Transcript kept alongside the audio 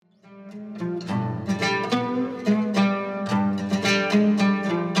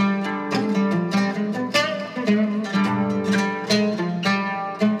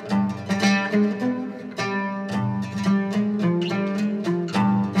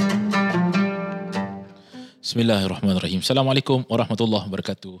Bismillahirrahmanirrahim. Assalamualaikum warahmatullahi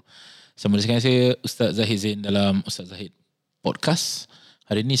wabarakatuh. Sama dengan saya Ustaz Zahid Zain dalam Ustaz Zahid Podcast.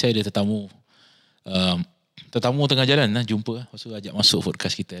 Hari ini saya ada tetamu. Tetamu tengah jalan jumpa. Lepas tu ajak masuk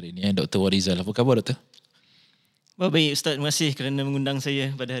podcast kita hari ini. Dr. Wan Rizal. Apa khabar Dr.? Baik Ustaz, terima kasih kerana mengundang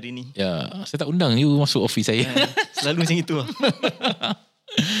saya pada hari ini. Ya, saya tak undang you masuk office saya. Selalu macam itu.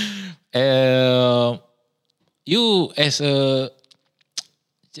 You as a,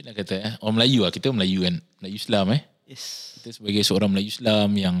 macam nak kata orang Melayu lah. Kita Melayu kan, Melayu Islam Yes. Kita sebagai seorang Melayu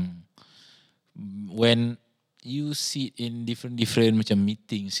Islam yang when you sit in different macam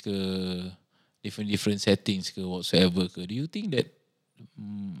meetings ke, different settings ke whatsoever ke, do you think that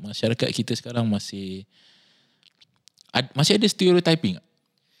masyarakat kita sekarang masih ada stereotyping?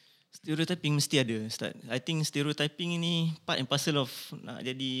 Stereotyping mesti ada Ustaz. I think stereotyping ini part and parcel of nak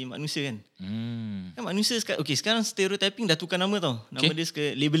jadi manusia kan. Kan manusia sekarang stereotyping dah tukar nama tau. Nama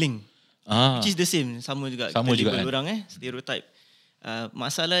dia labeling. Which is the same. Sama juga Sama kita juga label orang stereotype.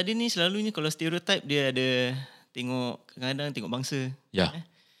 Masalah dia ni selalunya kalau stereotype dia ada kadang-kadang tengok bangsa. Ya.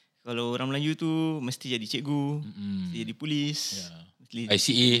 Kalau orang Melayu tu mesti jadi cikgu, mesti jadi polis,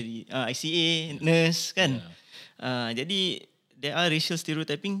 ICA, nurse kan. Jadi there are racial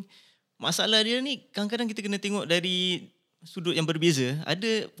stereotyping. Masalah dia ni kadang-kadang kita kena tengok dari sudut yang berbeza.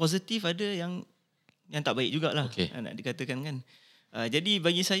 Ada positif, ada yang tak baik jugalah. Nak dikatakan kan. Jadi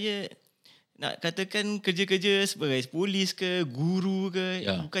bagi saya nak katakan kerja-kerja sebagai polis ke, guru ke,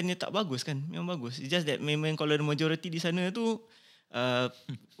 bukannya tak bagus kan. Memang bagus. It's just that memang kalau ada majority di sana tu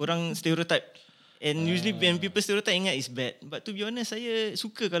orang stereotype. And usually when people stereotype ingat is bad. But to be honest, saya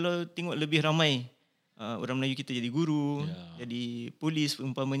suka kalau tengok lebih ramai orang Melayu kita jadi guru, jadi polis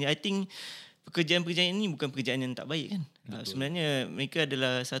umpamanya. I think pekerjaan-pekerjaan ini bukan pekerjaan yang tak baik kan. Sebenarnya mereka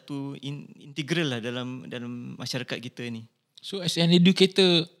adalah satu integral lah dalam masyarakat kita ni. So as an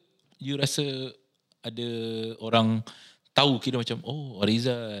educator, you rasa ada orang tahu kira macam Wan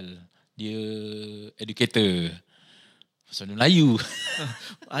Rizal dia educator pasal Melayu.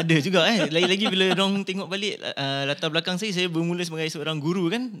 Ada juga lagi-lagi bila orang tengok balik latar belakang saya bermula sebagai seorang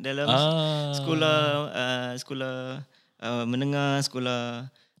guru kan dalam sekolah menengah,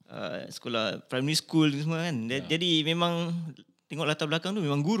 sekolah primary school semua kan. Jadi memang tengok latar belakang tu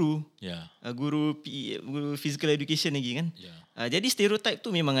memang guru. Guru PE, guru physical education lagi kan. Jadi stereotype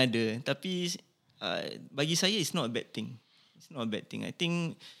tu memang ada, tapi bagi saya it's not a bad thing. It's not a bad thing. I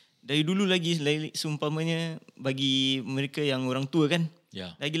think dari dulu lagi seumpamanya bagi mereka yang orang tua kan.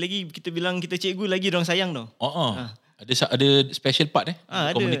 Lagi-lagi kita bilang kita cikgu lagi orang sayang tau. Ada special part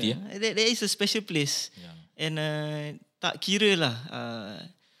community There is a special place. And tak kira lah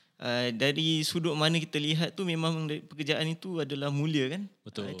dari sudut mana kita lihat tu memang pekerjaan itu adalah mulia kan.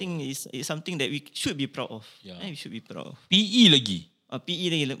 Betul. I think it's something that we should be proud of. We should be proud of. PE lagi. PE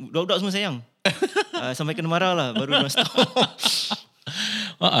lagi. Budak-budak semua sayang. Sampai kena marah lah baru dia stop.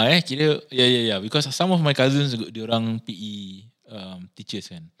 Kira because some of my cousins dia orang PE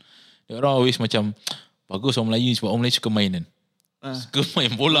teachers kan. Dia orang always macam bagus orang Melayu sebab orang Melayu suka main kan. Suka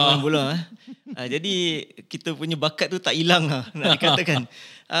main bola. Jadi kita punya bakat tu tak hilang lah nak dikatakan.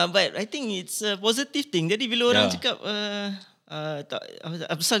 But I think it's a positive thing. Jadi bila orang cakap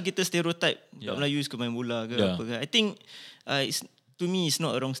asal kita stereotype budak Melayu suka main bola ke apa ke. I think to me it's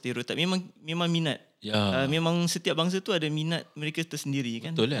not a wrong stereotype. Memang minat. Memang setiap bangsa tu ada minat mereka tersendiri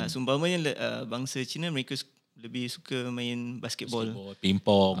kan. Seumpamanya bangsa Cina mereka lebih suka main basketball,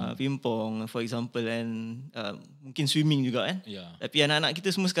 pingpong for example, and mungkin swimming juga kan. Tapi anak-anak kita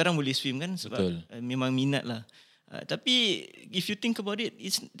semua sekarang boleh swim kan sebab memang minat lah. Tapi if you think about it,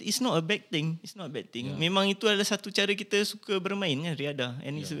 it's not a bad thing. It's not a bad thing. Memang itu adalah satu cara kita suka bermain kan, riadah,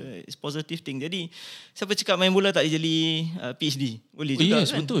 and it's positive thing. Jadi siapa cakap main bola tak jadi PhD? Boleh juga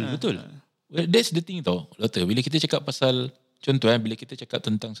kan. Betul. Well, that's the thing tau, Doktor. Bila kita cakap pasal contoh bila kita cakap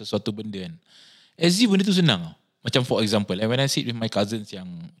tentang sesuatu benda kan, as if benda tu senang. Macam for example, when I sit with my cousins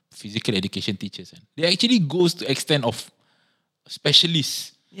yang physical education teachers kan, they actually goes to extent of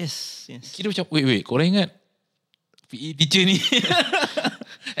specialist. Yes. Kira macam wait, korang ingat PE teacher ni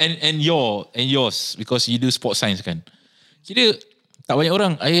and yours because you do sport science kan. Kira tak banyak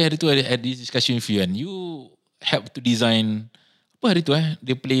orang. Hari tu ada this discussion with you kan. You help to design apa hari tu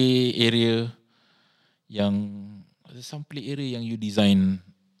dia play area yang some play area yang you design.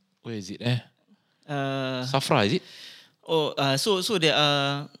 Where is it Safra is it? So there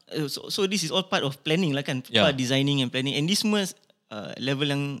are so this is all part of planning lah kan. Designing and planning, and this semua level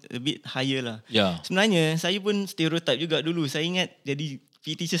yang a bit higher lah. Sebenarnya saya pun stereotype juga dulu. Saya ingat jadi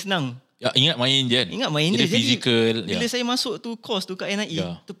PE teacher senang. Ingat main je kan. Jadi physical. Bila saya masuk tu course tu kat NIE,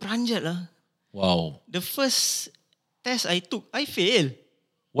 terperanjat lah. Wow. The first test I took, I fail.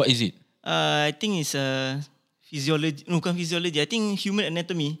 What is it? I think it's bukan fisiologi, I think human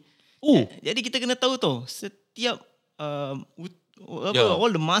anatomy. Jadi kita kena tahu tau, setiap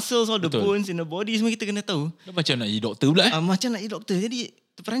all the muscles, all the bones in the body, semua kita kena tahu. Macam nak jadi doktor pula macam nak jadi doktor. Jadi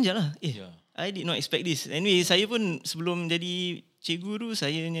terperanjat lah. I did not expect this. Anyway, saya pun sebelum jadi cikgu tu,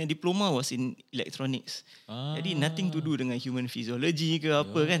 saya punya diploma was in electronics. Jadi nothing to do dengan human physiology ke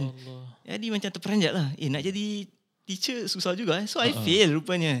apa kan. Allah. Jadi macam terperanjat lah. Nak jadi teacher susah juga. So I fail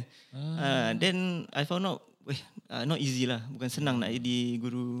rupanya. Then I found out not easy lah. Bukan senang nak jadi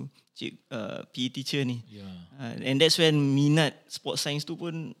guru PE teacher ni. And that's when minat sport science tu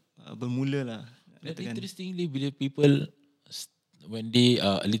pun bermula lah. Interestingly, bila people when they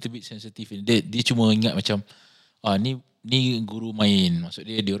are a little bit sensitive, dia cuma ingat macam ni guru main. Maksud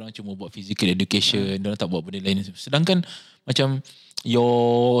dia orang cuma buat physical education, dia orang tak buat benda lain. Sedangkan macam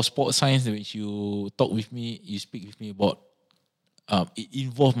your sport science, which you talk with me, you speak with me about, it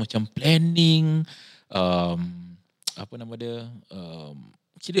involve macam planning, apa nama dia,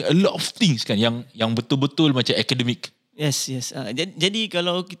 kira a lot of things kan, yang betul-betul macam academic. Yes. Jadi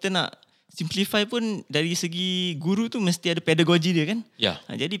kalau kita nak simplify pun, dari segi guru tu mesti ada pedagogi dia kan.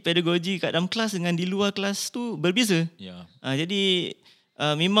 Jadi pedagogi kat dalam kelas dengan di luar kelas tu berbeza. Jadi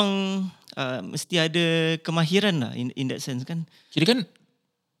memang mesti ada kemahiran lah in that sense kan. Kira kan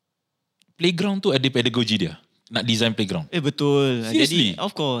playground tu ada pedagogi dia, nak design playground. Betul. Seriously? Jadi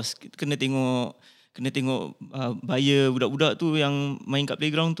of course kena tengok buyer budak-budak tu yang main kat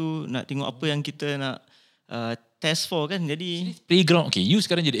playground tu, nak tengok apa yang kita nak test for kan. Jadi playground, okay, you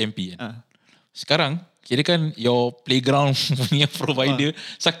sekarang jadi MP kan. Sekarang kira kan your playground punya provider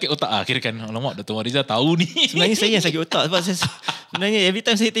sakit otak kira kan. Alamak, Dr. Wan Rizal tahu ni. Sebenarnya saya yang sakit otak sebab sebenarnya every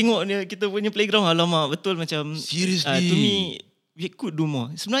time saya tengok kita punya playground, alamak, betul macam seriously, to me we could do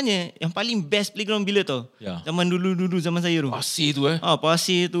more. Sebenarnya yang paling best playground bila tau? Zaman dulu zaman saya tu. Pasir tu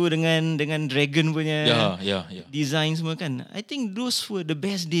pasir tu dengan dragon punya design semua kan. I think those were the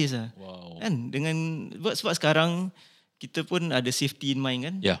best days lah. Wow. Kan sebab sekarang kita pun ada safety in mind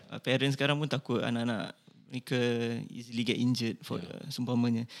kan. Parents sekarang pun takut anak-anak mereka easily get injured for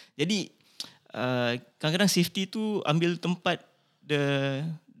seumpamanya. Jadi kadang-kadang safety tu ambil tempat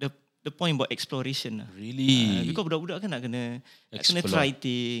the point about exploration lah. Really? Because budak-budak kan nak kena try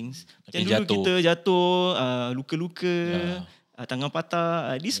things. Macam dulu kita jatuh, luka-luka, tangan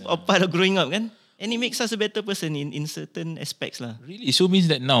patah. This part of growing up kan. And it makes us a better person in certain aspects lah. Really? So means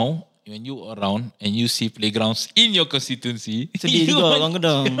that now when you around and you see playgrounds in your constituency, sedih juga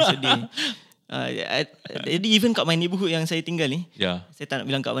kadang-kadang. Sedih. Jadi even kat my neighborhood yang saya tinggal ni, saya tak nak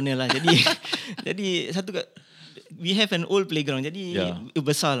bilang kat mana lah. Jadi we have an old playground. Jadi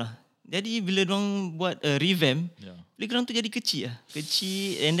besar lah. Jadi bila diorang buat revamp, playground tu jadi kecil lah.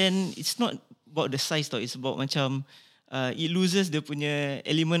 Kecil, and then it's not about the size tau. It's about macam it loses dia punya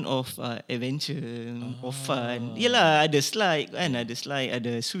element of adventure, of fun. Yelah, ada slide kan,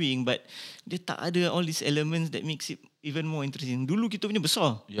 ada swing, but dia tak ada all these elements that makes it even more interesting. Dulu kita punya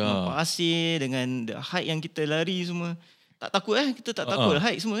besar. Pasir dengan the height yang kita lari semua. Tak takut kita tak takut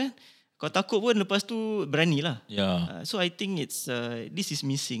height semua kan. Kalau takut pun lepas tu beranilah. So I think this is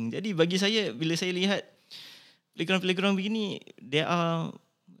missing. Jadi bagi saya, bila saya lihat playground begini, there are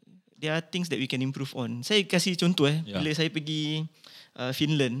things that we can improve on. Saya kasih contoh bila saya pergi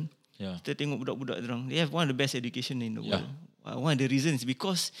Finland, kita tengok budak-budak orang, they have one of the best education in the world. One of the reasons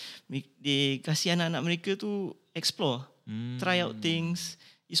because they kasih anak-anak mereka tu explore, try out things.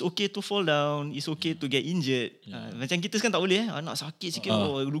 It's okay to fall down, it's okay to get injured. Macam kita sekarang tak boleh anak sakit sikit,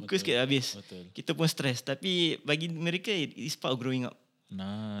 luka sikit habis. Kita pun stress. Tapi bagi mereka, it's part of growing up.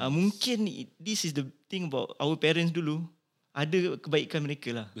 Mungkin this is the thing about our parents dulu. Ada kebaikan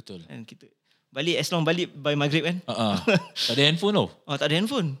mereka lah. Betul. Dan kita balik, as long balik by maghrib kan. Tak ada handphone tau. Tak ada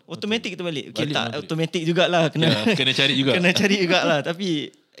handphone. Automatic kita balik. Okay, tak automatic jugalah. Kena cari juga. Kena cari jugalah.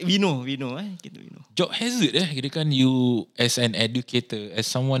 Tapi we know. Kita we know. Job hazard kira kan, you as an educator, as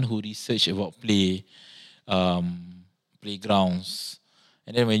someone who research about playgrounds,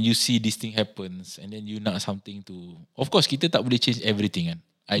 and then when you see this thing happens, and then you nak something to, of course kita tak boleh change everything kan,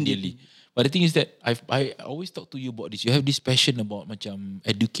 ideally. But the thing is that I always talk to you about this. You have this passion about macam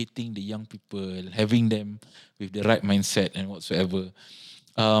educating the young people, having them with the right mindset and whatsoever.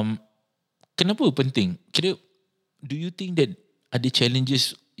 Kenapa penting? Kira, do you think that ada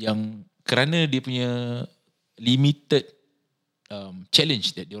challenges yang kerana dia punya limited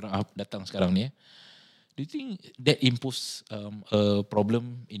challenge that diorang datang sekarang ni, do you think that impose a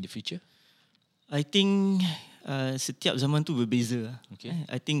problem in the future? I think setiap zaman tu berbeza.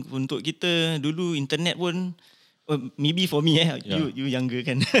 I think untuk kita dulu internet pun, maybe for me you younger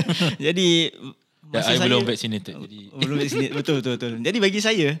kan. Jadi I belum vaccinated. Belum vaccinated, betul. Jadi bagi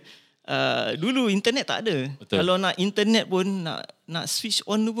saya dulu internet tak ada. Betul. Kalau nak internet pun nak switch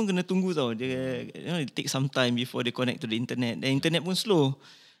on tu pun kena tunggu tau. Dia it take some time before they connect to the internet. Dan internet pun slow.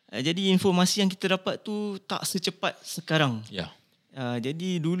 Jadi informasi yang kita dapat tu tak secepat sekarang.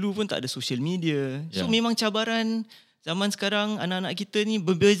 Jadi dulu pun tak ada social media. So memang cabaran zaman sekarang anak-anak kita ni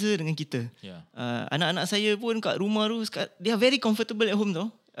berbeza dengan kita. Anak-anak saya pun kat rumah tu they are very comfortable at home tau.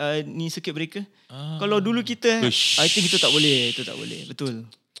 Ni circuit breaker. Kalau dulu kita I think itu tak boleh. Betul.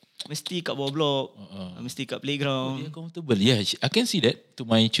 Mesti kat bawah blok, mesti kat playground. They are comfortable. I can see that to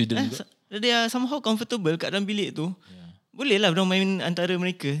my children juga. They are somehow comfortable kat dalam bilik tu. Boleh lah dorang main antara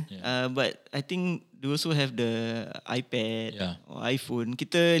mereka. But I think they also have the iPad or iPhone.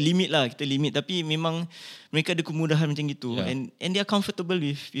 Kita limit. Tapi memang mereka ada kemudahan macam gitu. And they are comfortable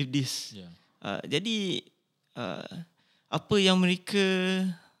with this. Jadi apa yang mereka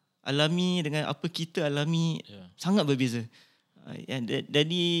alami dengan apa kita alami sangat berbeza.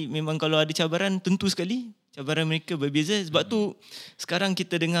 Jadi memang kalau ada cabaran, tentu sekali cabaran mereka berbeza. Sebab tu sekarang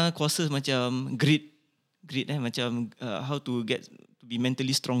kita dengar courses macam grit macam how to get to be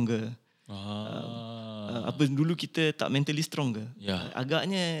mentally stronger. Apa dulu kita tak mentally stronger.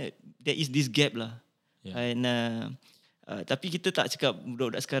 Agaknya there is this gap lah. And tapi kita tak cakap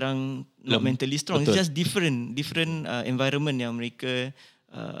budak-budak sekarang not mentally strong. Betul. It's just different environment yang mereka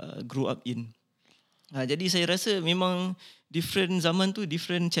grow up in. Jadi saya rasa memang different zaman tu,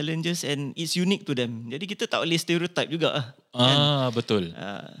 different challenges and it's unique to them. Jadi kita tak boleh stereotype juga kan? Betul.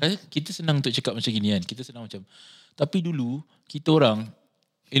 Kita senang untuk cakap macam gini kan. Kita senang macam, tapi dulu kita orang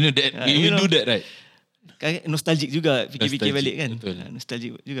do that right? Nostalgic juga fikir-fikir balik kan. Betul.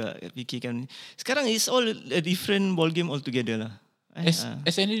 Nostalgic juga fikirkan. Sekarang it's all a different ball game altogether lah.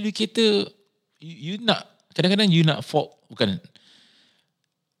 As an educator, you nak kadang-kadang you nak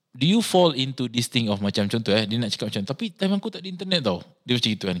do you fall into this thing of macam contoh dia nak cakap macam, tapi time aku tak ada internet tau. Dia macam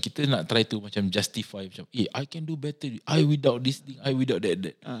gitu kan. Kita nak try to macam justify macam, I can do better. I without this thing, I without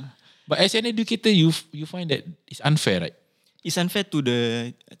that. But as an educator, you find that it's unfair, right? It's unfair to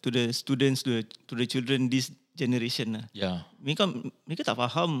the students, to the children this generation lah. Mereka tak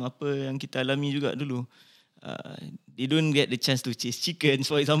faham apa yang kita alami juga dulu. They don't get the chance to chase chickens,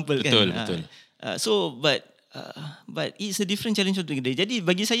 for example. Betul. But it's a different challenge altogether. Jadi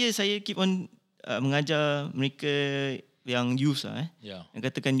bagi saya keep on mengajar mereka yang youth yang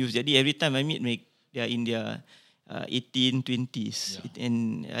katakan youth. Jadi every time I meet mereka, they are in their 18, 20s.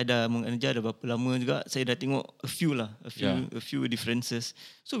 And ada mengajar dah berapa lama juga. Saya dah tengok a few differences.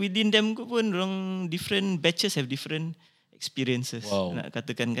 So within them pun orang different batches have different experiences. Nak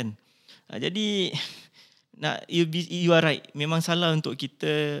katakan kan. Jadi you are right. Memang salah untuk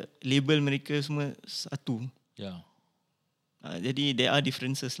kita label mereka semua satu. Jadi there are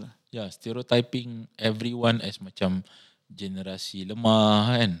differences lah. Stereotyping everyone as macam generasi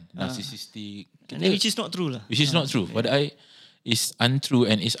lemah kan, narcissistic. Which is not true lah. Which is not true. But is untrue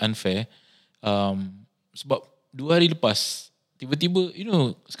and is unfair. Sebab 2 hari lepas tiba-tiba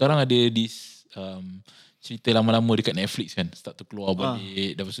sekarang ada this cerita lama-lama dekat Netflix kan, start to keluar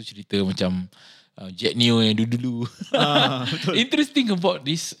balik. Lepas tu cerita macam Jack Neo yang dulu. Interesting about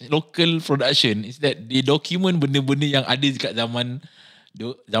this local production is that they document benda-benda yang ada dekat zaman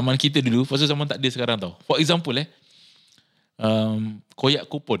kita dulu, pasal zaman tak ada sekarang tau. For example koyak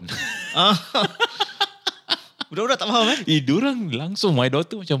kupon. Budak-budak tak faham diorang langsung, my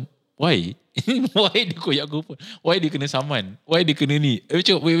daughter macam, why? Why dia koyak kupon? Why dia kena saman? Why dia kena ni?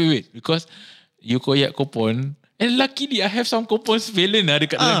 Wait. Because you koyak kupon, and luckily I have some coupons valent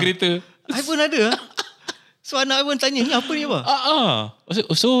dekat dalam kereta. I pun ada. So anak I pun tanya, ni apa ni apa?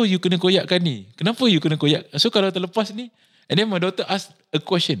 So you kena koyakkan ni. Kenapa you kena koyak? So kalau terlepas ni, and then my daughter ask a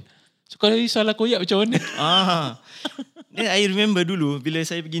question. So kalau you salah koyak macam mana? Then I remember dulu bila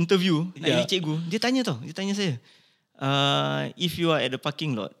saya pergi interview dengan cikgu, dia tanya saya, if you are at the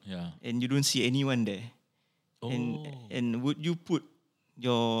parking lot and you don't see anyone there, and would you put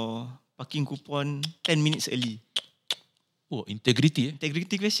your parking coupon 10 minutes early? Integrity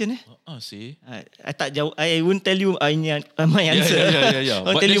Integrity question see. I tak jawab. I won't tell you my answer.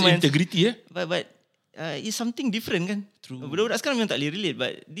 I'll tell you my integrity But it's something different kan. True. Budak-budak sekarang memang tak boleh relate,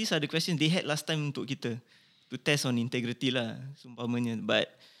 but these are the questions they had last time untuk kita to test on integrity lah, seumpamanya. But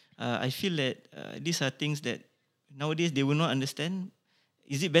I feel that these are things that nowadays they will not understand.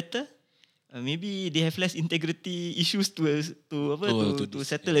 Is it better? Maybe they have less integrity issues to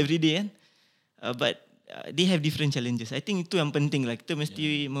settle every day kan. But they have different challenges. I think itu yang penting lah. Kita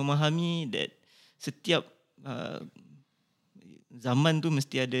mesti memahami that setiap zaman tu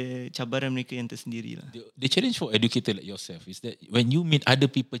mesti ada cabaran mereka yang tersendiri lah. The challenge for educator like yourself is that when you meet other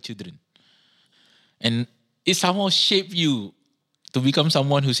people children and it somehow shape you to become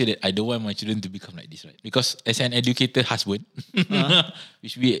someone who say that I don't want my children to become like this, right? Because as an educator husband,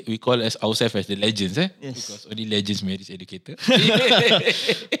 which we call as ourselves as the legends, Yes. Because only legends marries educator.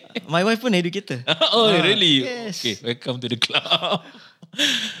 My wife pun educator. Oh, really? Yes. Okay, welcome to the club.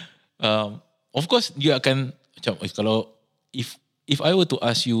 Of course, you akan macam kalau if I were to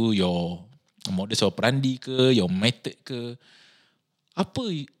ask you your modus operandi ke, your method ke, apa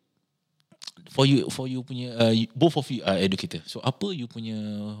for you punya both of you are educator. So apa you punya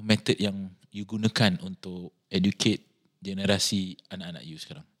method yang you gunakan untuk educate generasi anak-anak you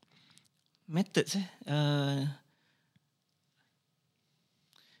sekarang? Methods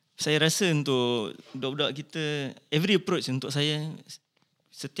saya rasa untuk budak-budak kita, every approach untuk saya,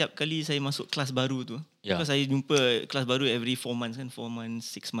 setiap kali saya masuk kelas baru tu, because saya jumpa kelas baru every 4 months kan, 4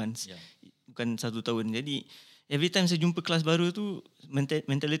 months, 6 months, bukan 1 tahun. Jadi every time saya jumpa kelas baru tu,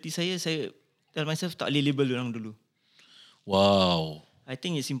 mentality saya tell myself tak boleh label orang dulu. Wow. I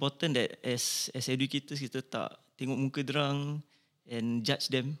think it's important that as educators kita tak tengok muka dorang and judge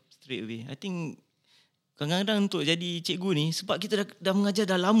them straight away. I think kadang-kadang untuk jadi cikgu ni, sebab kita dah mengajar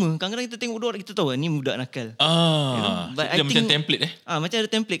dah lama, kadang-kadang kita tengok orang kita tahu ni budak nakal. But so macam template macam ada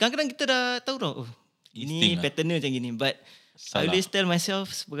template. Kadang-kadang kita dah tahu dah, ini pattern macam gini. But I always tell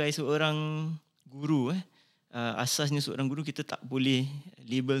myself sebagai seorang guru, asasnya seorang guru, kita tak boleh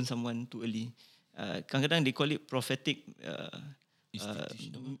label someone too early. Kadang-kadang they call it prophetic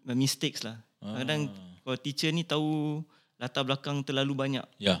mistakes lah. Kadang-kadang kalau teacher ni tahu latar belakang terlalu banyak,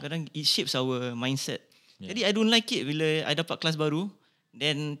 kadang it shapes our mindset. Jadi I don't like it bila I dapat kelas baru,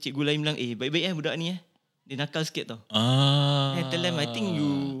 then cikgu lain bilang, baik-baik budak ni dia nakal sikit tau. I tell them, I think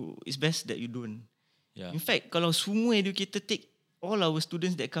it's best that you don't. In fact, kalau semua educator take all our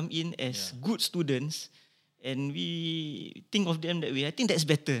students that come in as good students, and we think of them that way, I think that's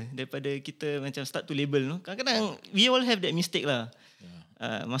better daripada kita macam start to label. No? Kadang-kadang we all have that mistake lah.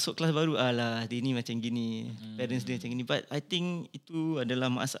 Masuk kelas baru, dia ni macam gini, parents dia macam gini. But I think itu adalah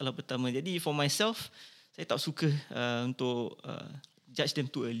masalah pertama. Jadi for myself, saya tak suka untuk judge them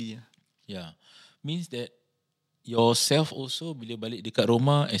too early. Means that yourself also bila balik dekat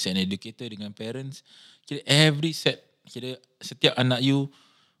rumah as an educator dengan parents, kira every setiap anak you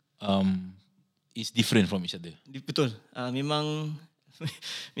is different from each other. Betul.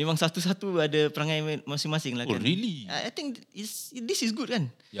 Memang satu-satu ada perangai masing-masing lah kan. Really? I think this is good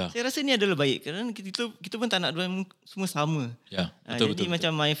kan. Saya rasa ni adalah baik kerana kita pun tak nak dua semua sama. Jadi macam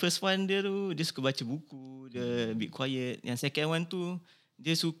my first one dia suka baca buku, dia be quiet. Yang second one tu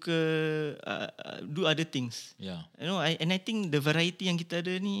dia suka do other things. You know, and I think the variety yang kita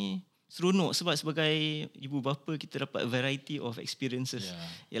ada ni seronok sebab sebagai ibu bapa kita dapat variety of experiences.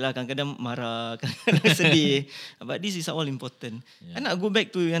 Yalah, kadang-kadang marah, kadang-kadang sedih, but this is all important. I nak go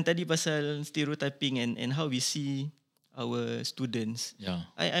back to yang tadi pasal stereotyping and how we see our students.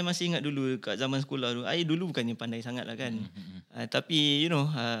 I masih ingat dulu kat zaman sekolah tu, I dulu bukannya pandai sangat lah kan. Tapi you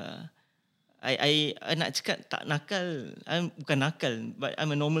know, I nak cakap tak nakal, bukan nakal, but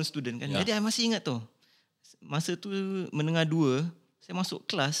I'm a normal student kan. Jadi I masih ingat tu, masa tu menengah 2, saya masuk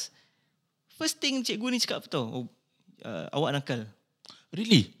kelas. First thing cikgu ni cakap apa tau? Awak nakal.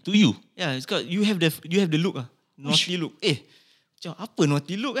 Really? To you? Yeah, it's called you have the look naughty look. Macam apa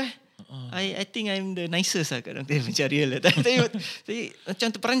naughty look I think I'm the nicest lah kadang macam real lah. Tapi macam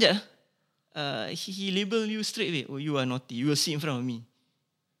terperanjat he label you straight away. Oh, you are naughty. You will sit in front of me.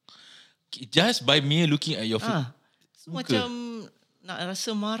 Just by me looking at your face. Macam nak rasa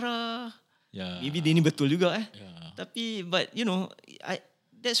marah. Maybe dia ni betul juga Tapi but you know,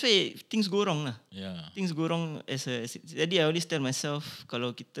 that's why things go wrong lah. Things go wrong jadi I always tell myself,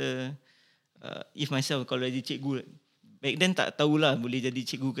 kalau kita kalau jadi cikgu, back then tak tahulah boleh jadi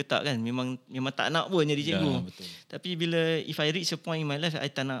cikgu ke tak kan. Memang tak nak pun jadi cikgu. Tapi bila if I reach a point in my life, I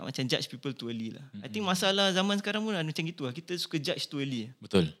tak nak macam judge people too early lah. I think masalah zaman sekarang pun ada macam gitu lah. Kita suka judge too early.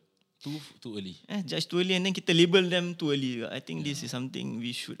 Betul. Too early. Judge too early and then kita label them too early. I think this is something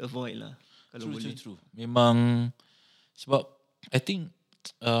we should avoid lah. Kalau boleh. True. Memang sebab I think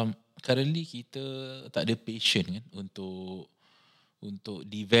currently kita tak ada passion kan untuk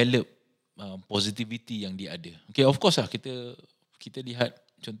develop positivity yang dia ada. Okay, of course lah kita lihat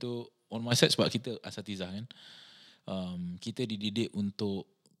contoh on my side sebab kita asatizah kan. Kita dididik untuk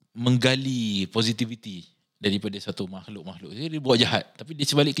menggali positivity daripada satu makhluk. Dia buat jahat, tapi di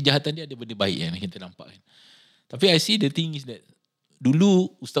sebalik kejahatan dia ada benda baik yang kita nampak kan. Tapi I see the thing is that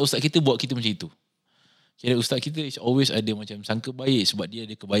dulu ustaz-ustaz kita buat kita macam itu. Kira ustaz kita is always ada macam sangka baik sebab dia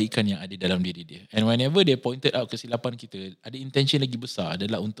ada kebaikan yang ada dalam diri dia. And whenever they pointed out kesilapan kita, ada intention lagi besar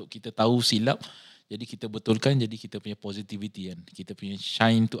adalah untuk kita tahu silap, jadi kita betulkan, jadi kita punya positivity kan. Kita punya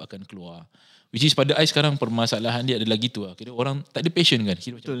shine tu akan keluar. Which is pada I sekarang permasalahan dia adalah gitu lah. Kira orang tak ada passion kan.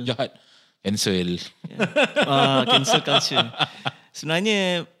 Kira macam jahat. Cancel. Cancel culture.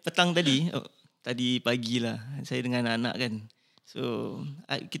 Sebenarnya petang tadi pagi lah, saya dengan anak-anak kan. So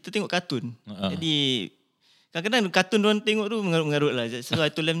kita tengok kartun. Jadi kadang-kadang kartun orang tengok tu mengarut-mengarut lah. So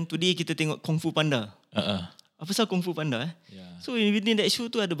I told them today kita tengok Kung Fu Panda. Apa pasal Kung Fu Panda? So within that show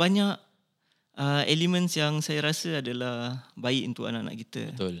tu ada banyak elements yang saya rasa adalah baik untuk anak-anak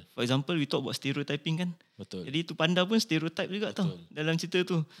kita. Betul. For example, we talk about stereotyping kan. Betul. Jadi tu panda pun stereotype juga tau dalam cerita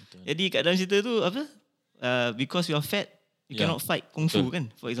tu. Betul. Jadi kat dalam cerita tu apa? Because you are fat, you cannot fight Kung Fu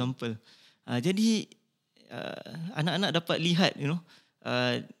kan, for example. Jadi anak-anak dapat lihat,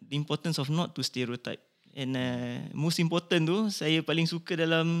 the importance of not to stereotype. And most important tu, saya paling suka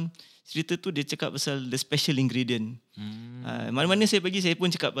dalam cerita tu dia cakap pasal the special ingredient. Mana-mana saya pergi saya pun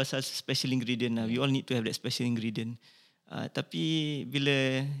cakap pasal special ingredient lah. We all need to have that special ingredient. Tapi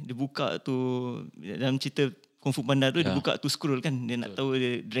bila dia buka tu dalam cerita Kung Fu Panda tu dia buka tu scroll kan, dia nak tahu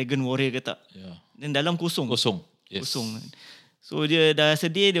dia dragon warrior ke tak. Dan dalam kosong. Yes. Kosong. So dia dah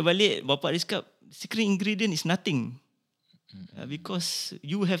sedih, dia balik, bapak dia cakap secret ingredient is nothing. Because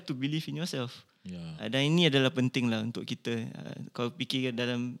you have to believe in yourself. Dan ini adalah penting lah untuk kita. Kalau fikir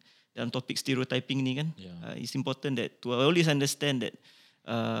dalam topik stereotyping ni kan, it's important that to always understand that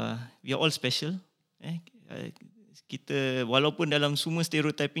we are all special. Kita walaupun dalam semua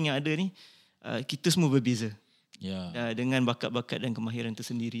stereotyping yang ada ni, kita semua berbeza. Dengan bakat-bakat dan kemahiran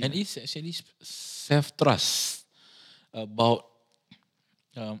tersendiri. And it's actually self-trust about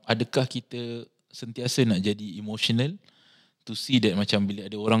adakah kita sentiasa nak jadi emotional to see that macam bila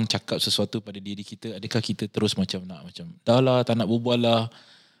ada orang cakap sesuatu pada diri kita, adakah kita terus macam nak macam dah lah, tak nak berbual lah.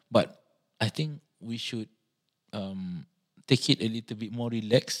 But I think we should take it a little bit more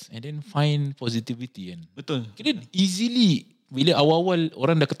relaxed and then find positivity kan. Betul. Kira easily bila awal-awal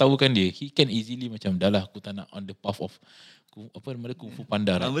orang dah ketawakan dia, he can easily macam dah lah aku tak nak on the path of Kung Fu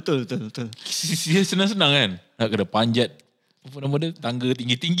Panda. Betul. Dia senang-senang kan. Nak kena panjat tangga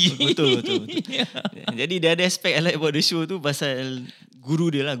tinggi-tinggi. Betul. Jadi dia ada aspek I like about the show tu pasal guru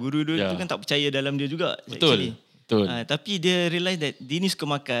dia lah. Guru dia tu kan tak percaya dalam dia juga. Betul. Tapi dia realize that dia ni suka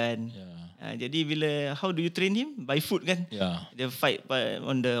makan. Jadi bila how do you train him? By food kan. Dia fight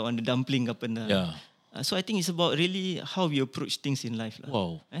on the dumpling ke apa dah. So I think it's about really how we approach things in life lah.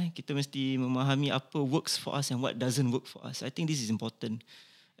 Wow. Kita mesti memahami apa works for us and what doesn't work for us. I think this is important.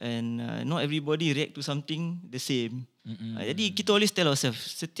 And not everybody react to something the same. Jadi kita always tell ourselves,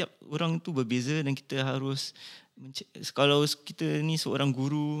 setiap orang tu berbeza dan kita harus kalau kita ni seorang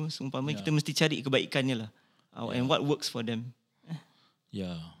guru, seumpama kita mesti cari kebaikannya lah. And what works for them.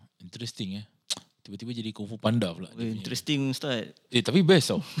 Interesting Tiba-tiba jadi Kung Fu Panda pula. Interesting Ustaz. Tapi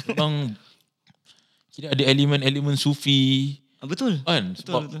best tau. Memang kira ada elemen-elemen sufi. Betul. Kan?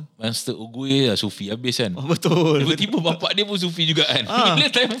 Sebab Master Ogwe lah sufi habis kan. Betul. Tiba-tiba bapak dia pun sufi juga kan. Bila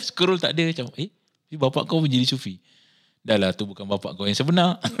time scroll tak ada macam bapak kau pun jadi sufi. Dah lah tu bukan bapak kau yang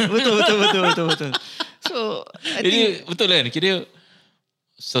sebenar. Betul. So jadi betul kan. Kira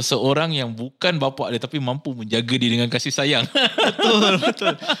seseorang yang bukan bapak dia tapi mampu menjaga dia dengan kasih sayang.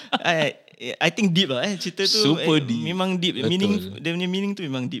 Betul. I think deep lah cerita tu. Super deep. Memang deep. Dia punya meaning tu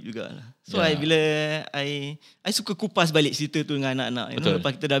memang deep juga lah. So bila I suka kupas balik cerita tu dengan anak-anak.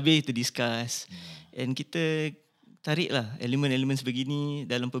 Lepas kita dah habis kita discuss. And kita tarik lah elemen-elemen sebegini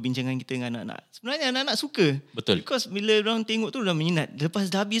dalam perbincangan kita dengan anak-anak. Sebenarnya anak-anak suka. Betul. Because bila orang tengok tu dah minat. Lepas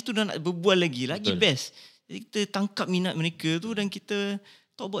dah habis tu dah nak berbual lagi best. Jadi kita tangkap minat mereka tu dan kita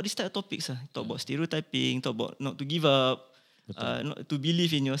talk about this type of topics lah. Talk about stereotyping, talk about not to give up, not to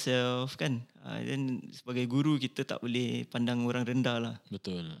believe in yourself kan. Dan sebagai guru kita tak boleh pandang orang rendah lah.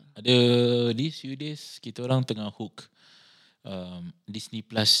 Betul. Ada these few days kita orang tengah hook Disney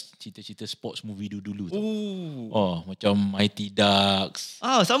Plus cerita-cerita sports movie dulu tu. Macam Mighty Ducks.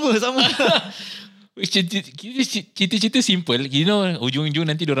 Sama. Cerita-cerita simple. Ujung-ujung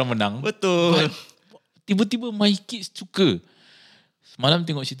nanti diorang menang. Betul. But, tiba-tiba my kids suka. Semalam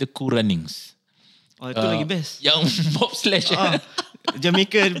tengok cerita Cool Runnings. Itu lagi best. Yang bobsledge.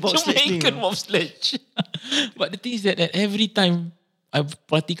 Jamaican bobsledge. But the thing is that every time I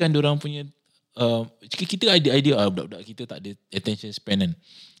perhatikan diorang punya kita ada idea budak-budak kita tak ada attention span kan.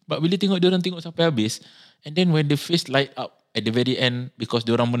 But bila tengok diorang tengok sampai habis, and then when the face light up at the very end because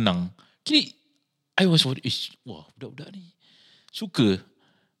diorang menang, I was worried, wah budak-budak ni suka.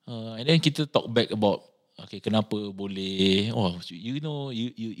 And then kita talk back about okay, kenapa boleh, you know,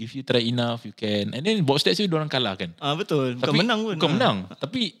 you if you try enough you can. And then box stats tu diorang kalah kan. Betul, bukan tapi, menang pun. Bukan menang,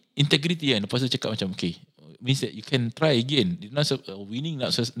 tapi integrity kan. Lepas tu cakap macam okay, means that you can try again. Winning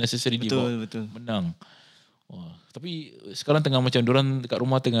not necessarily betul. menang. Tapi sekarang tengah macam diorang dekat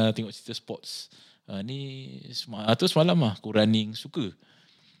rumah tengah tengok cerita sports. Ni tu semalam aku running suka.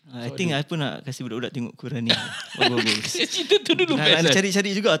 I think I pun nak kasih budak-budak tengok Quran ni. Bagus. Cerita tu dulu nak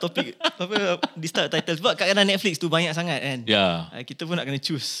cari-cari juga topik apa di start title sebab kat kadang Netflix tu banyak sangat kan. Kita pun nak kena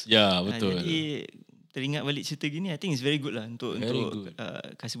choose. Betul. Jadi teringat balik cerita gini, I think it's very good lah untuk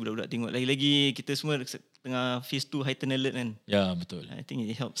kasih budak-budak tengok. Lagi-lagi kita semua tengah phase 2 heightened alert kan. Betul. I think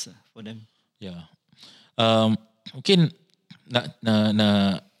it helps for them. Mungkin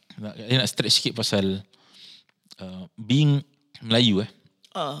nak stretch sikit pasal being Melayu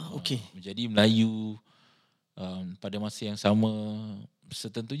okay. Menjadi Melayu pada masa yang sama,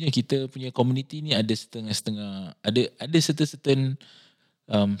 setentunya kita punya community ni ada setengah-setengah, ada certain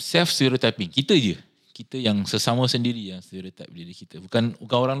self stereotyping. Kita yang sesama sendiri yang stereotype diri kita, bukan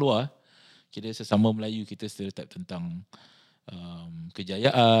orang luar. Kita sesama Melayu, kita stereotype tentang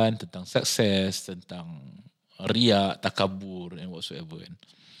kejayaan, tentang sukses, tentang riak, takabur and whatsoever kan.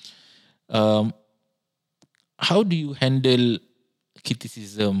 How do you handle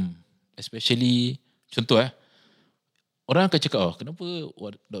criticism, especially contoh orang akan cakap kenapa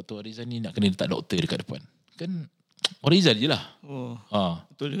Dr. Wan Rizal ni nak kena letak doktor dekat depan, kan Wan Rizal je lah.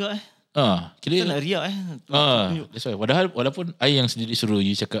 Betul juga kita nak riak that's why. Walaupun I yang sendiri suruh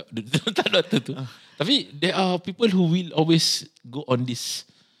you cakap tak doktor tu, tapi there are people who will always go on this.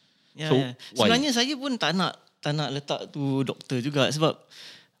 Sebenarnya saya pun tak nak letak tu doktor juga, sebab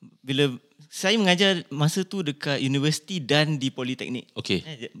bila saya mengajar masa tu dekat universiti dan di politeknik.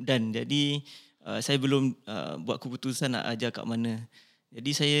 Dan jadi saya belum buat keputusan nak ajar kat mana.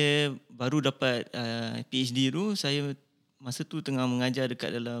 Jadi saya baru dapat PhD tu, saya masa tu tengah mengajar dekat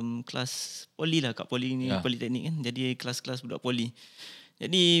dalam kelas poli lah, kat poli ni, politeknik kan. Jadi kelas-kelas budak poli.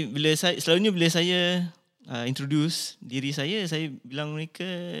 Jadi selalunya bila saya introduce diri saya bilang mereka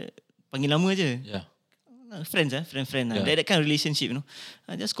panggil nama je. Friends friend that kind of relationship, you know.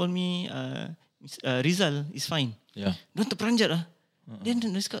 Just call me Rizal is fine. Don't terperanjat lah. Then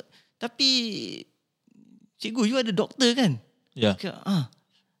dia cakap, tapi cikgu, you ada doktor kan?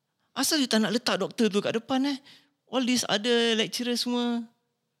 Asal you tak nak letak doktor tu kat depan all these other lecturer semua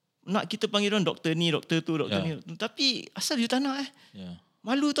nak kita panggil orang doktor ni, doktor tu, doktor ni. Tapi asal you tak nak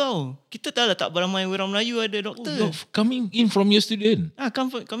malu tau. Kita tahu lah tak beramai orang Melayu ada doktor. Coming in from your student.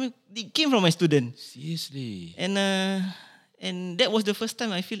 It came from my student. Seriously. And that was the first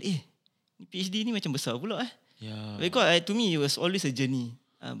time I feel PhD ni macam besar pula Because to me it was always a journey.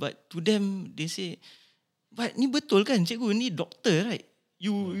 But to them they say, but ni betul kan cikgu, ni doktor right?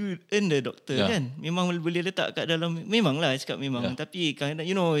 You earn the doctor kan? Memang boleh letak kat dalam, memanglah cakap memang. Tapi kadang-kadang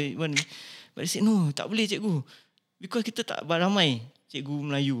you know but they say no, tak boleh cikgu. Because kita tak beramai cikgu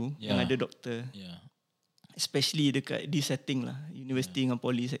Melayu yang ada doktor. Especially dekat this setting lah, university dengan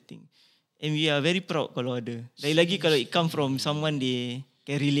poly setting. And we are very proud kalau ada. Lagi-lagi kalau it come from someone they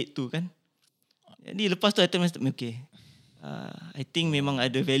can relate to kan. Jadi lepas tu I tell myself, okay, I think memang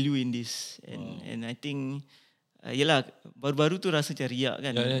ada value in this. And I think yelah, baru-baru tu rasa macam riak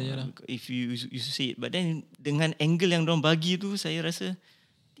kan. If you say it. But then dengan angle yang diorang bagi tu, saya rasa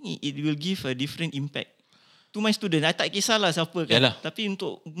it will give a different impact to my student. I tak kisahlah siapa kan. Tapi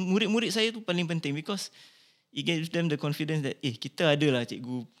untuk murid-murid saya tu paling penting, because it gives them the confidence that kita ada lah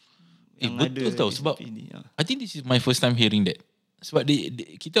cikgu yang betul ada. Tau, sebab I think this is my first time hearing that. Sebab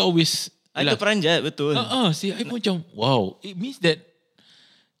kita always ada peranjat, betul. See, I pun macam wow. It means that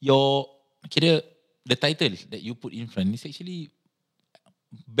the title that you put in front is actually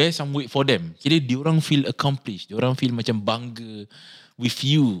bear some weight for them. Kira diorang feel accomplished, diorang feel macam bangga with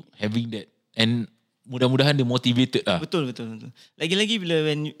you having that, and mudah-mudahan dia motivated lah. Betul. Lagi-lagi bila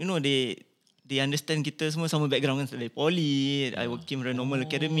when you know they understand kita semua sama background kan, dari poly, I came from normal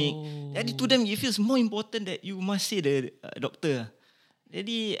academic. Jadi to them it feels more important that you must say the doctor.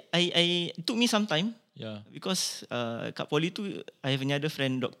 Jadi it took me some time. Because kat poly tu I have another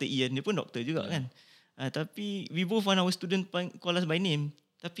friend, Dr. Ian, dia pun doktor juga kan. Tapi we both want our student call us by name.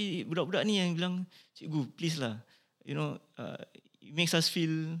 Tapi budak-budak ni yang bilang, cikgu please lah, you know, it makes us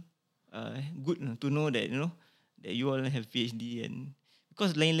feel good to know that, you know, that you all have PhD. And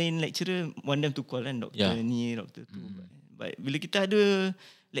because lain-lain lecturer want them to call kan, doktor ni, doktor tu. But bila kita ada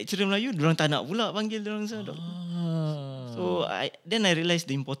lecturer Melayu, diorang tak nak pula panggil diorang doktor. So then I realised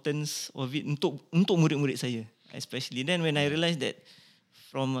the importance of it untuk murid-murid saya, especially. Then when I realised that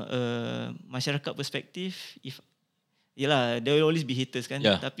from a masyarakat perspektif, if Yelah, there will always be haters kan.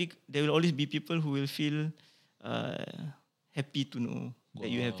 Tapi there will always be people who will feel happy to know that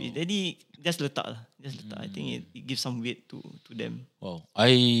you happy. Jadi just letak lah. I think it gives some weight to them. Wow.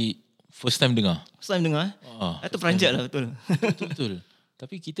 I first time dengar. Itu peranjat lah, betul. Betul.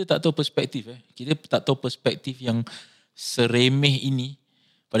 Tapi kita tak tahu perspektif. Kita tak tahu perspektif yang seremeh ini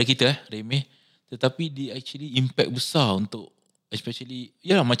pada kita remeh. Tetapi dia actually impact besar untuk especially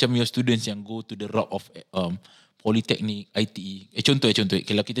macam your students yang go to the route of Polytechnic, ITE. Contoh.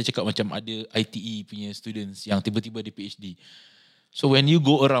 Kalau kita cakap macam ada ITE punya students yang tiba-tiba ada PhD. So when you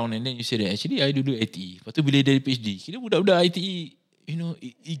go around and then you say that actually I do ITE. Lepas tu bila dari PhD, kira budak-budak ITE,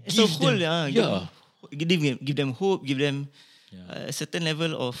 it gives them. Give them hope, give them a certain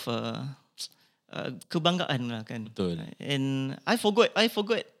level of kebanggaan lah kan. Betul. And I forgot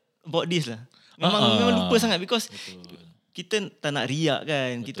about this lah. Memang lupa sangat because kita tak nak riak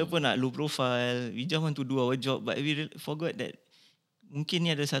kan. Betul. Kita pun nak low profile. We just want to do our job. But we forgot that mungkin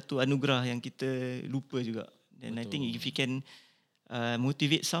ni ada satu anugerah yang kita lupa juga. And I think if we can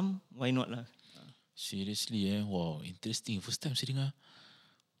motivate some, why not lah. Seriously wow, interesting. First time saya dengar.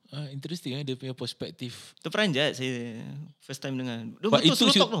 Interesting dia punya perspektif. Terperanjat saya first time dengar.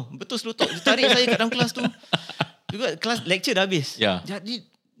 Betul slow talk. Dia tarik saya kat dalam kelas tu. Juga kelas lecture dah habis. Jadi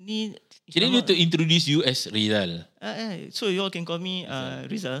ni jadi dia to introduce you as Rizal. So you all can call me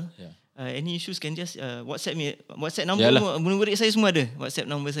Rizal. Any issues can just WhatsApp me. WhatsApp number murid saya semua ada. WhatsApp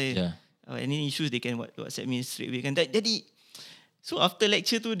number saya. Any issues they can WhatsApp me straight away kan. Jadi so after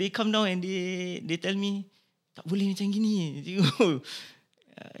lecture tu they come down and they tell me tak boleh macam gini.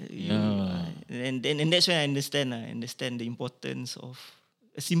 And that's when I understand the importance of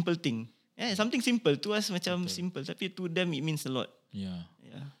a simple thing. Something simple to us macam simple tapi to them it means a lot.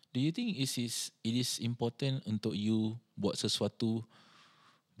 Do you think it is important untuk you buat sesuatu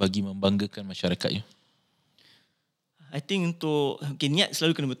bagi membanggakan masyarakat you? I think untuk niat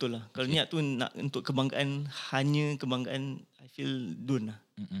selalu kena betul lah. Kalau niat tu nak untuk kebanggaan, hanya kebanggaan, I feel don't lah.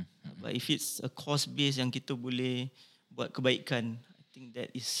 But if it's a cause base yang kita boleh buat kebaikan, I think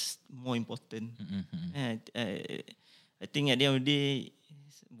that is more important. I think at the end of the day,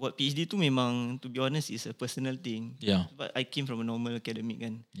 buat PhD tu memang, to be honest, is a personal thing. But I came from a normal academic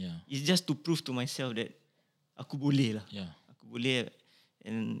kan. It's just to prove to myself that aku boleh lah. Aku boleh.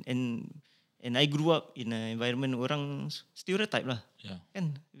 And I grew up in an environment orang stereotype lah.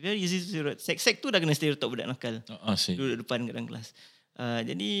 Kan? Very easy to stereotype. Sek tu dah kena stereotype budak nakal. Duduk depan kat dalam kelas.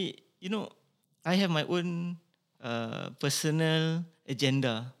 Jadi, I have my own personal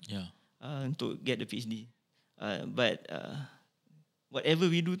agenda untuk get the PhD. But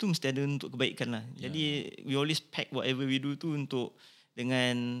whatever we do tu mesti ada untuk kebaikan lah. Jadi we always pack whatever we do tu untuk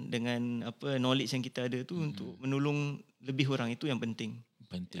dengan apa knowledge yang kita ada tu untuk menolong lebih orang, itu yang penting.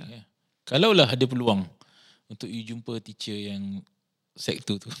 Kalaulah ada peluang untuk you jumpa teacher yang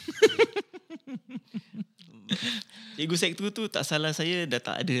sektor tu. Cikgu sektor tu tak salah saya dah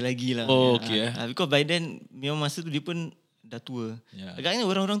tak ada lagi lah. Because by then memang masa tu dia pun dah tua. Agaknya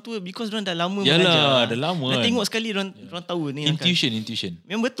orang-orang tua because diorang dah lama mengajar. Dah lama. Dah tengok sekali diorang tahu ni. Intuition.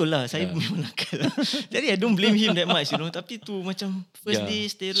 Memang betul lah. Saya memang nakal lah. Jadi I don't blame him that much. Tapi tu macam first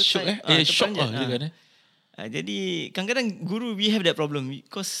day stereotype. Shock lah. Jadi kadang-kadang guru we have that problem.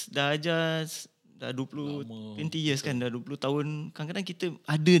 Because dah ajar dah 20 years kan. Dah 20 tahun. Kadang-kadang kita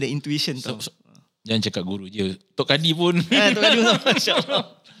ada that intuition tau. Jangan cakap guru je. Tok Kadi pun. Tok Kadi pun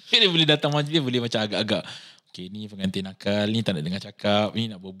masya-Allah. Dia boleh datang majlis, dia boleh macam agak-agak ni pengantin nakal, ni tak nak dengar cakap,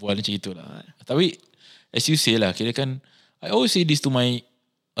 ni nak berbual macam itulah. Tapi as you say lah, kira kan I always say this to my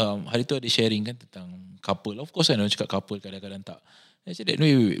hari tu ada sharing kan tentang couple. Of course I know cakap couple kadang-kadang tak. I said that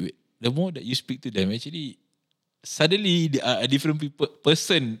wait. The more that you speak to them, actually suddenly they are a different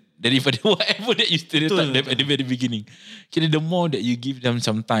person daripada whatever that you stereotype them at the very beginning. Kira the more that you give them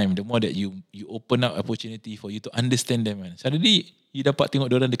some time, the more that you open up opportunity for you to understand them kan. Suddenly you dapat tengok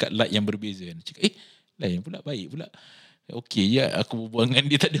diorang dekat light yang berbeza kan. Cakap lain pula, baik pula. Okay aku berbual dengan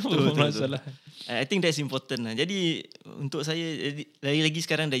dia, tak ada masalah. I think that's important lah. Jadi untuk saya, lagi-lagi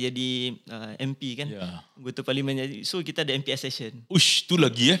sekarang dah jadi MP kan, anggota parlimen. So kita ada MPS session. Tu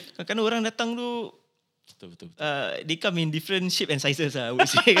lagi Kadang-kadang orang datang tu Betul. They come in different shape and sizes lah, I would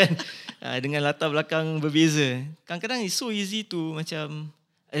say kan. Dengan latar belakang berbeza. Kadang-kadang it's so easy to macam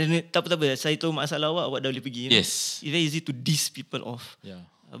tak apa, saya tahu masalah awak dah boleh pergi. Yes. It's very easy to diss people off.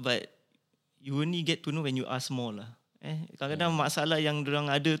 But you only get to know when you ask more lah. Kadang-kadang masalah yang diorang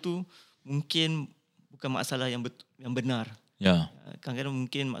ada tu mungkin bukan masalah yang benar. Kadang-kadang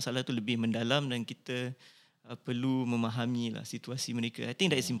mungkin masalah tu lebih mendalam dan kita perlu memahami lah situasi mereka. I think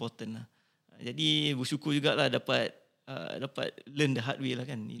that is important lah. Jadi bersyukur jugalah dapat learn the hard way lah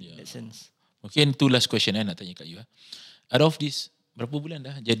kan, in that sense. Okay, two last question nak tanya kat you. Out of this, berapa bulan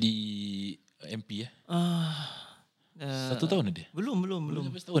dah jadi MP? 1 tahun ada? Belum.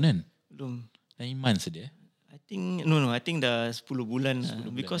 Sampai setahun kan? Belum. 9 months ada? I think I think dah 10 bulan lah.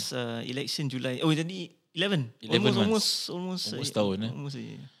 Because election Julai. Oh, jadi 11 months. Almost tahun. Almost a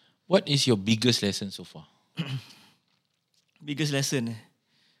year. What is your biggest lesson so far? Biggest lesson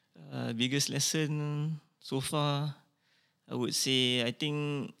so far, I would say, I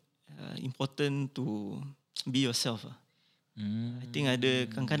think important to be yourself. I think ada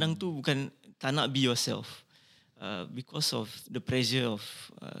kadang-kadang tu bukan tak nak be yourself, because of the pressure of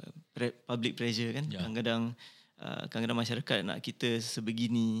public pressure kan. Kadang-kadang masyarakat nak kita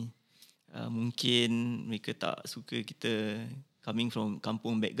sebegini, mungkin mereka tak suka kita coming from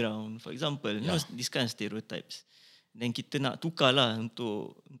kampung background, for example, this kind of stereotypes. Dan kita nak tukar lah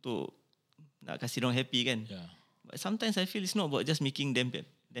untuk nak kasih orang happy kan. But sometimes I feel it's not about just making them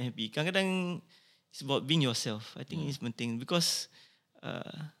happy. Kadang-kadang it's about being yourself. I think it's penting because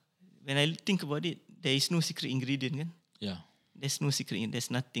when I think about it, there is no secret ingredient kan. There's no secret.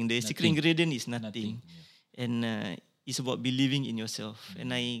 There's nothing. The secret ingredient is nothing. And it's about believing in yourself.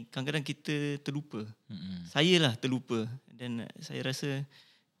 And kadang-kadang kita terlupa. Saya lah terlupa. Dan saya rasa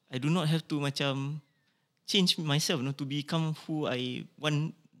I do not have to macam change myself, to become who I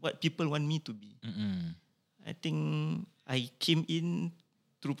want, what people want me to be. I think I came in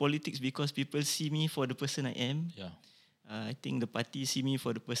through politics because people see me for the person I am. I think the party see me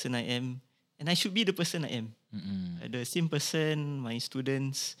for the person I am, and I should be the person I am. The same person my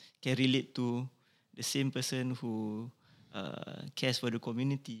students can relate to, the same person who cares for the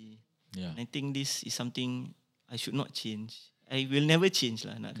community. And I think this is something I should not change. I will never change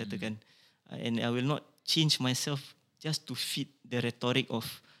lah nak katakan. And I will not change myself just to fit the rhetoric of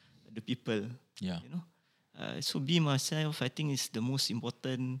the people. So be myself, I think, is the most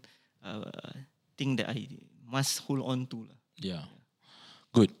important thing that I must hold on to lah.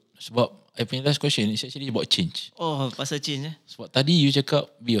 Good. Sebab I punya last question is actually about change. Oh, pasal change Sebab tadi you cakap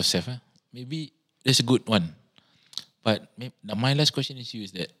be yourself. Maybe that's a good one. But my last question is you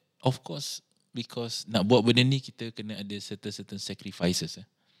is that, of course, because nak buat benda ni kita kena ada certain sacrifices.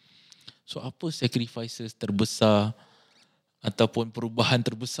 So apa sacrifices terbesar ataupun perubahan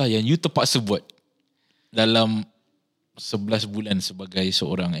terbesar yang you terpaksa buat dalam 11 bulan sebagai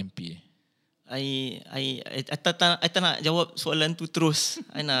seorang MP? I tak nak jawab soalan tu terus.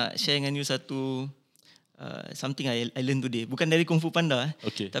 I nak share dengan you satu something I learned today. Bukan dari Kung Fu Panda,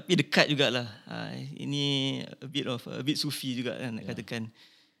 tapi dekat jugalah. Ini a bit sufi juga kan nak katakan.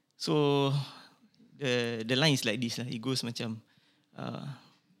 So the line is like this lah. It goes macam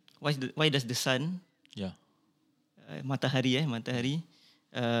why does the sun, matahari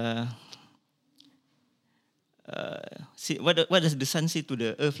say, what does the sun say to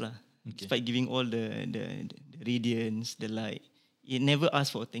the earth lah? Despite giving all the radiance, the light, it never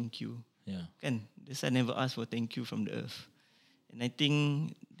asks for thank you. Kan? The sun never asks for thank you from the earth. And I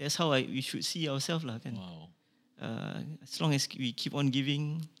think that's how we should see ourselves lah kan. As long as we keep on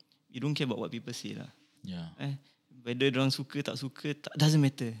giving, we don't care about what people say lah. Whether orang suka tak suka, doesn't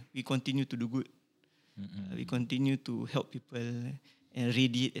matter. We continue to do good. We continue to help people and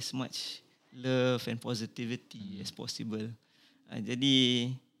radiate as much love and positivity as possible. Jadi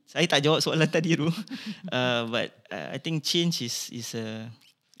saya tak jawab soalan tadi tu. But I think change is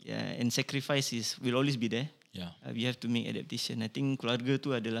and sacrifice will always be there. We have to make adaptation. I think keluarga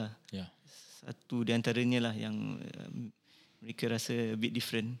tu adalah satu di antaranya lah yang mereka rasa a bit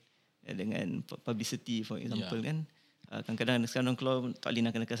different dengan publicity, for example kan. Kadang-kadang sekarang keluar tak boleh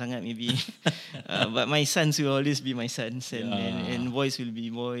nak sangat maybe. But my sons will always be my sons, and boys will be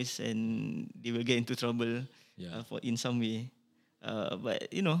boys, and they will get into trouble for in some way. But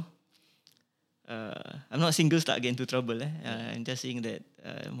I'm not saying girls tak get into trouble. I'm just saying that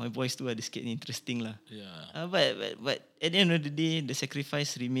my boys too ada sikit interesting lah. But at the end of the day, the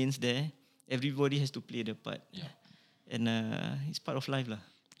sacrifice remains there. Everybody has to play their part. And it's part of life lah.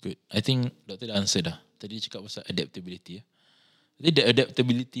 Good. I think Dr. dah answer dah. Tadi dia cakap pasal adaptability. Jadi the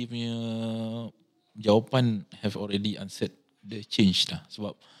adaptability punya jawapan have already answered the change lah.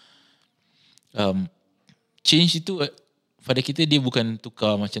 Sebab change itu pada kita dia bukan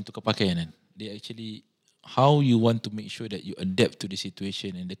tukar pakaian kan. Dia actually how you want to make sure that you adapt to the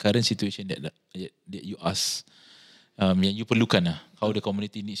situation and the current situation that you ask, yang you perlukan lah. How the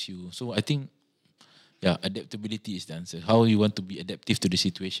community needs you. So I think adaptability is the answer. How you want to be adaptive to the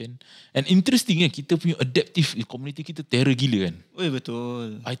situation. And interesting kita punya adaptive community kita terror gila kan.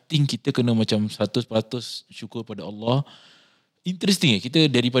 Betul. I think kita kena macam 100% syukur pada Allah. Interesting kita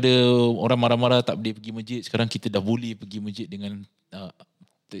daripada orang marah-marah tak boleh pergi masjid, sekarang kita dah boleh pergi masjid dengan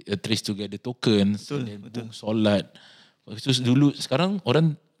trace together tokens, betul, and then boom, solat. So dulu, sekarang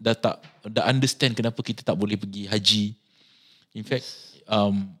orang dah understand kenapa kita tak boleh pergi haji. In fact,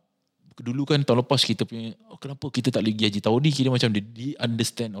 dulu kan tahun lepas kita punya, kenapa kita tak boleh pergi haji, tahun ni kita macam they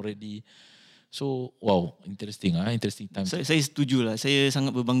understand already. So wow, interesting time. Saya setuju lah. Saya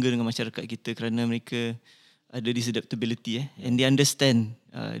sangat berbangga dengan masyarakat kita kerana mereka ada this adaptability and they understand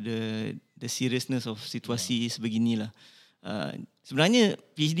the seriousness of situasi sebeginilah. Sebenarnya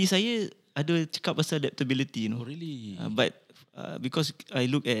PhD saya ada cakap pasal adaptability, Oh really? But because I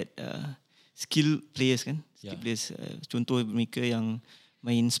look at skill players kan, players, contoh mereka yang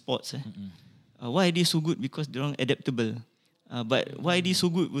main sports why are they so good? Because diorang adaptable. But why are they so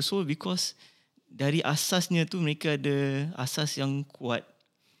good also? Because dari asasnya tu mereka ada asas yang kuat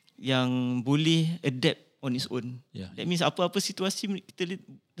yang boleh adapt on its own. That means apa-apa situasi kita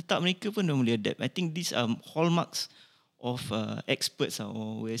letak mereka pun dah boleh adapt. I think these are hallmarks of experts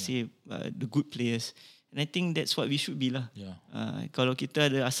or we say the good players. And I think that's what we should be lah. Kalau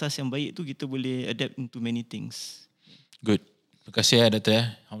kita ada asas yang baik tu, kita boleh adapt into many things. Good. Terima kasih Dr.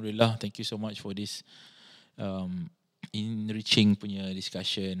 Alhamdulillah. Thank you so much for this enriching punya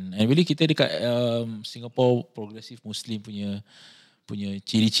discussion. And really kita dekat Singapore Progressive Muslim punya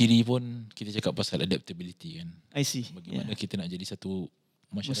ciri-ciri pun kita cakap pasal adaptability kan. I see. Bagaimana kita nak jadi satu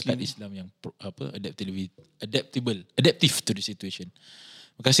masyarakat Islam yang adaptive to the situation.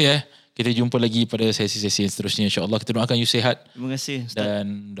 Terima kasih Kita jumpa lagi pada sesi-sesi yang seterusnya, insya-Allah. Kita doakan you sihat. Terima kasih Ustaz.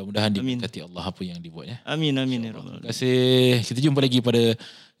 Dan mudah-mudahan diberkati Allah apa yang dibuat Amin ya rabbal alamin. Terima kasih. Kita jumpa lagi pada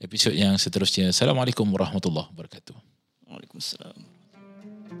episod yang seterusnya. Assalamualaikum warahmatullahi wabarakatuh. Waalaikumsalam.